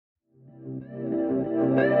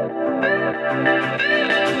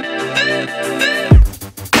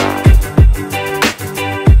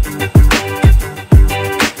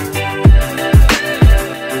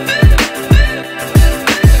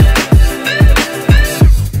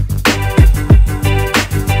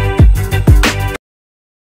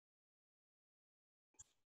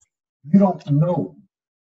You don't know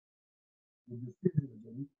the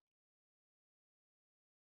decision.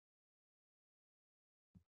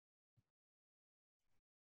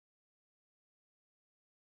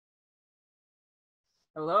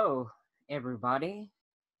 Hello, everybody.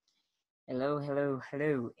 Hello,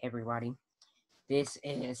 everybody. This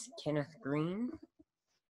is Kenneth Green,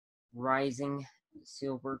 Rising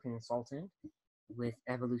Silver Consultant with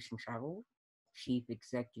Evolution Travel, Chief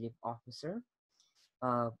Executive Officer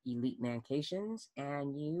of Elite Mancations,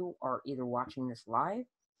 and you are either watching this live,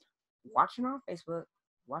 watching on Facebook,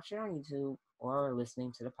 watching on YouTube, or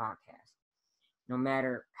listening to the podcast. No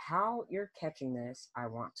matter how you're catching this, I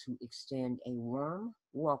want to extend a warm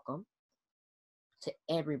welcome to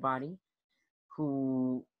everybody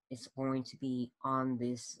who is going to be on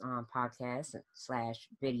this podcast slash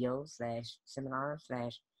video slash seminar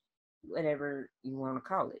slash whatever you want to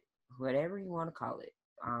call it. Whatever you want to call it.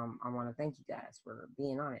 I want to thank you guys for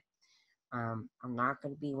being on it. I'm not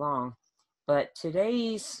going to be long, but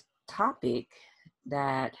today's topic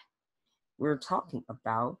that we're talking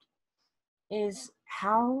about is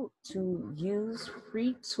how to use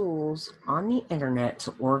free tools on the internet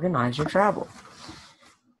to organize your travel.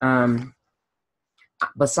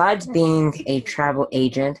 Besides being a travel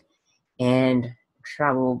agent and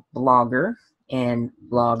travel blogger and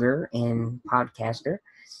podcaster,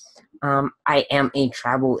 I am a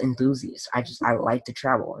travel enthusiast. I like to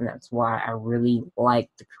travel, and that's why I really like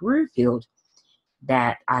the career field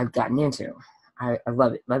that I've gotten into. I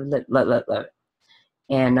love it, love it.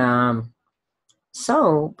 And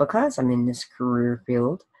so because I'm in this career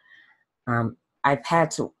field, I've had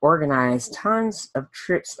to organize tons of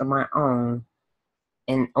trips of my own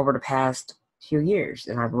and over the past few years,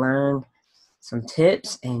 and I've learned some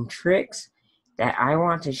tips and tricks that I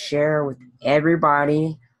want to share with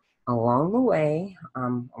everybody along the way. I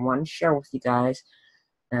want to share with you guys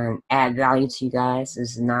and add value to you guys.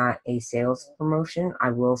 This is not a sales promotion.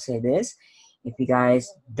 I will say this: if you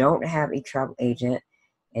guys don't have a travel agent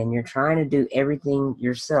and you're trying to do everything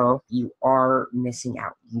yourself, you are missing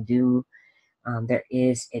out. There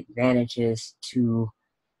is advantages to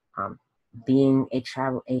being a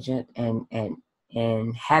travel agent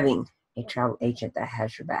and having a travel agent that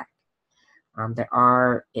has your back. There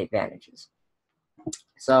are advantages.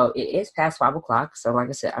 So it is past 5 o'clock. So like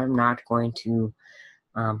I said, I'm not going to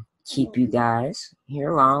keep you guys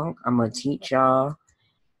here long. I'm going to teach y'all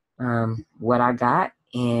what I got,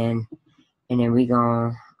 and then we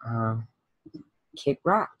going to kick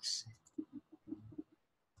rocks.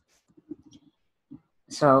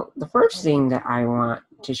 So the first thing that I want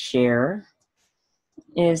to share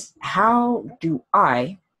is how do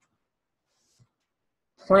I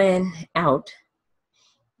plan out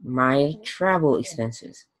my travel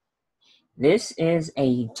expenses. This is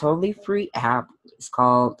a totally free app. It's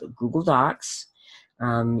called Google Docs.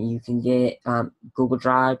 You can get Google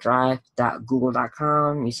Drive,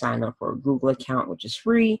 drive.google.com. You sign up for a Google account, which is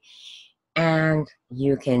free, and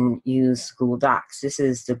you can use Google Docs. This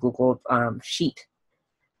is the Google sheet,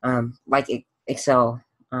 like Excel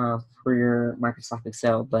for your Microsoft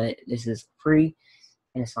Excel, but this is free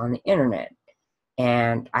and it's on the internet.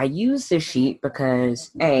 And I use this sheet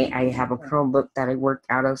because I have a Chromebook that I work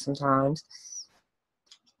out of sometimes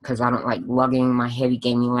because I don't like lugging my heavy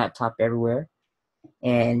gaming laptop everywhere,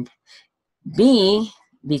 and B,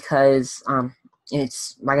 because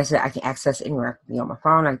it's like I said, I can access it anywhere. I could be on my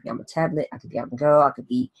phone, I could be on my tablet, I could be on the go, I could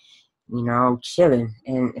be, chilling.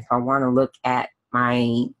 And if I want to look at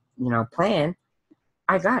my, plan,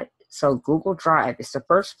 I got it. So Google Drive is the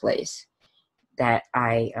first place that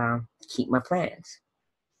I keep my plans.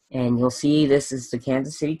 And you'll see this is the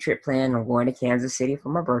Kansas City trip plan. I'm going to Kansas City for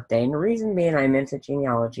my birthday. And the reason being, I'm into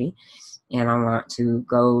genealogy, and I want to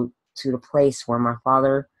go to the place where my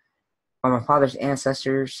father's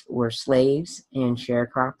ancestors were slaves and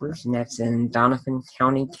sharecroppers, and that's in Donovan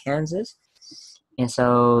County, Kansas. And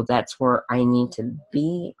so that's where I need to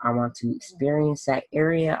be. I want to experience that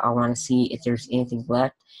area. I want to see if there's anything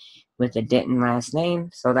left with a Denton last name.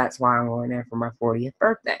 So that's why I'm going there for my 40th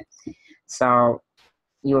birthday. So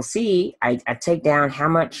you'll see I take down how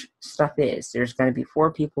much stuff is. There's going to be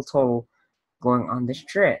 4 people total going on this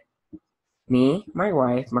trip. Me, my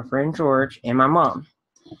wife, my friend George, and my mom.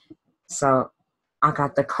 So I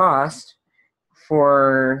got the cost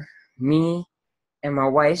for me and my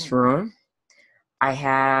wife's room. I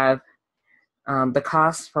have the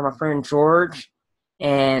cost for my friend George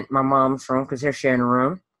and my mom's room because they're sharing a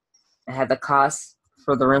room. I had the cost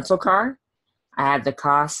for the rental car. I had the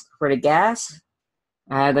cost for the gas.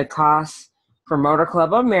 I had the cost for Motor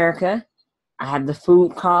Club of America. I had the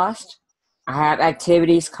food cost. I have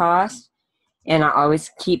activities cost. And I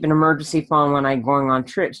always keep an emergency phone when I'm going on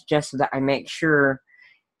trips, just so that I make sure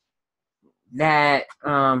that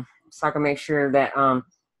I can make sure that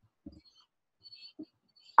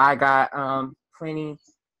I got plenty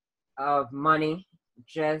of money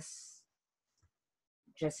just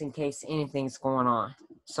in case anything's going on.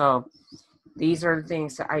 So these are the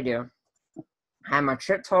things that I do. I have my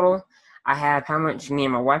trip total. I have how much me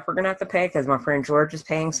and my wife are gonna have to pay because my friend George is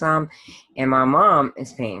paying some, and my mom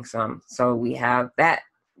is paying some. So we have that.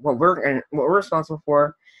 What we're responsible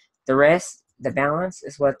for. The rest, the balance,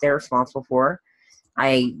 is what they're responsible for.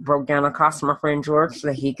 I broke down the cost of my friend George so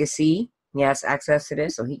that he could see. He has access to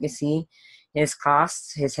this, so he can see his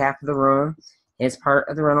costs, his half of the room, his part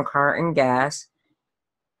of the rental car and gas,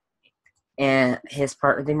 and his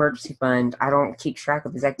part of the emergency fund. I don't keep track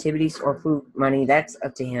of his activities or food money. That's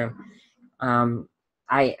up to him.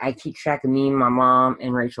 I keep track of me, my mom,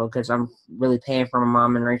 and Rachel because I'm really paying for my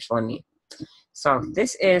mom and Rachel and me. So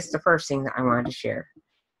this is the first thing that I wanted to share.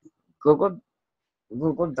 Google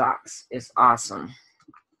Docs is awesome.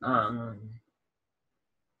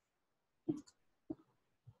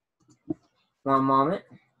 One moment.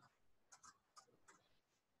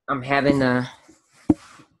 I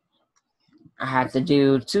have to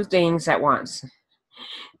do two things at once.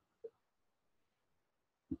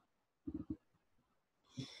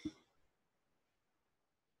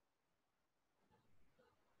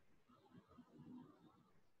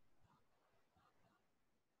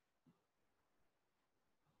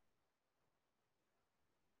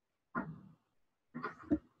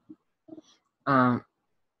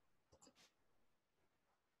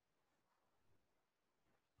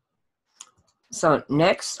 So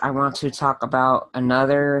next, I want to talk about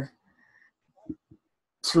another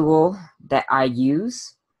tool that I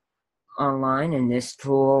use online, and this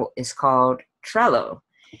tool is called Trello.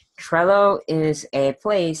 Trello is a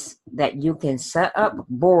place that you can set up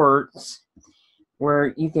boards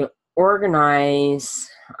where you can organize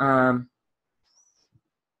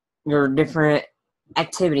your different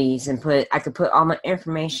activities and I could put all my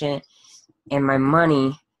information and my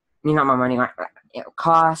money, not my money, my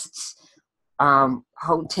costs,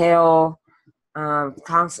 hotel,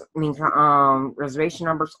 reservation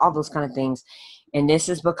numbers, all those kind of things. And this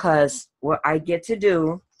is because what I get to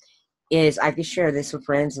do is I can share this with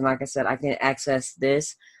friends, and like I said, I can access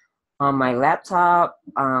this on my laptop,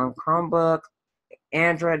 Chromebook,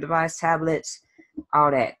 Android device, tablets,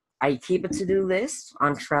 all that. I keep a to-do list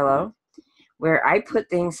on Trello where I put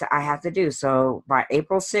things that I have to do. So by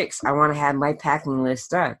April 6th, I want to have my packing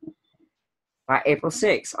list done. By April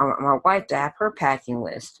 6th, I want my wife to have her packing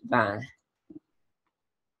list done.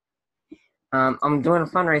 I'm doing a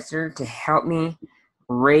fundraiser to help me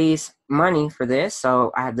raise money for this,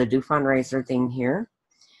 so I have the do fundraiser thing here.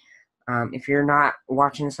 If you're not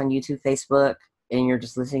watching this on YouTube, Facebook, and you're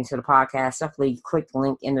just listening to the podcast, definitely click the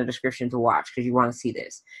link in the description to watch because you want to see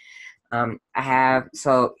this.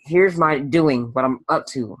 So here's my doing, what I'm up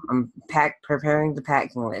to. I'm preparing the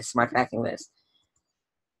packing list, my packing list.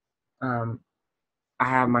 I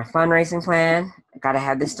have my fundraising plan. I gotta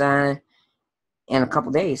have this done in a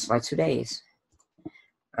couple days, like 2 days.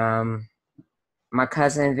 My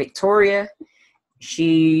cousin Victoria,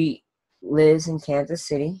 she lives in Kansas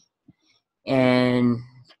City, and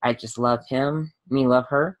I just love love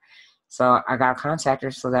her. So I gotta contact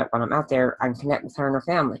her so that when I'm out there, I can connect with her and her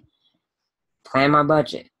family. Plan my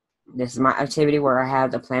budget. This is my activity where I have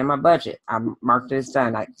to plan my budget. I marked it as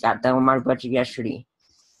done. I got done with my budget yesterday.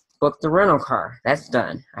 Booked the rental car. That's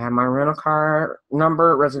done. I have my rental car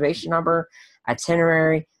number, reservation number,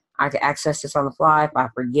 itinerary. I can access this on the fly. If I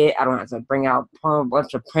forget, I don't have to bring out a whole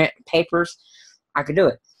bunch of print papers. I could do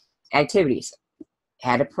it. Activities.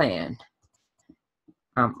 Had it planned.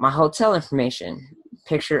 My hotel information.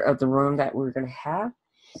 Picture of the room that we're going to have.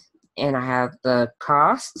 And I have the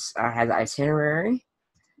costs. I have the itinerary.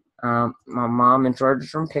 My mom and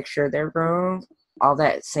George's room, picture of their room. All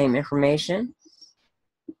that same information.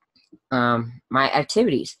 My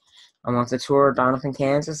activities. I want the tour of Donovan,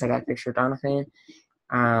 Kansas. I got a picture of Donovan.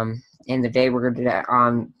 And the day we're going to do that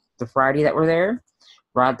on the Friday that we're there.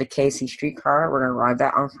 Ride the KC streetcar. We're going to ride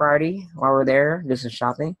that on Friday while we're there. This is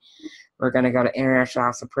shopping. We're going to go to International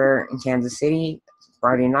House of Prayer in Kansas City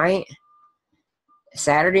Friday night.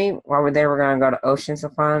 Saturday, while we're there, we're going to go to Oceans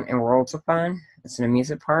of Fun and Worlds of Fun. It's an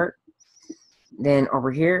amusement park. Then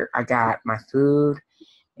over here, I got my food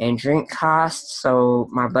and drink costs. So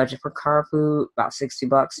my budget for car food, about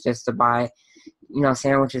 $60 just to buy,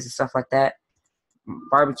 sandwiches and stuff like that.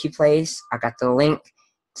 Barbecue place, I got the link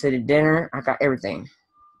to the dinner. I got everything.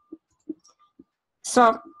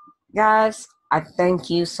 So, guys, I thank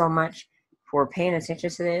you so much for paying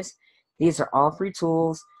attention to this. These are all free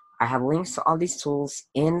tools. I have links to all these tools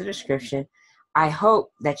in the description. I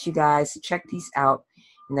hope that you guys check these out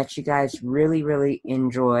and that you guys really, really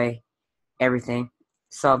enjoy everything.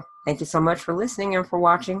 So thank you so much for listening and for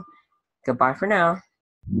watching. Goodbye for now.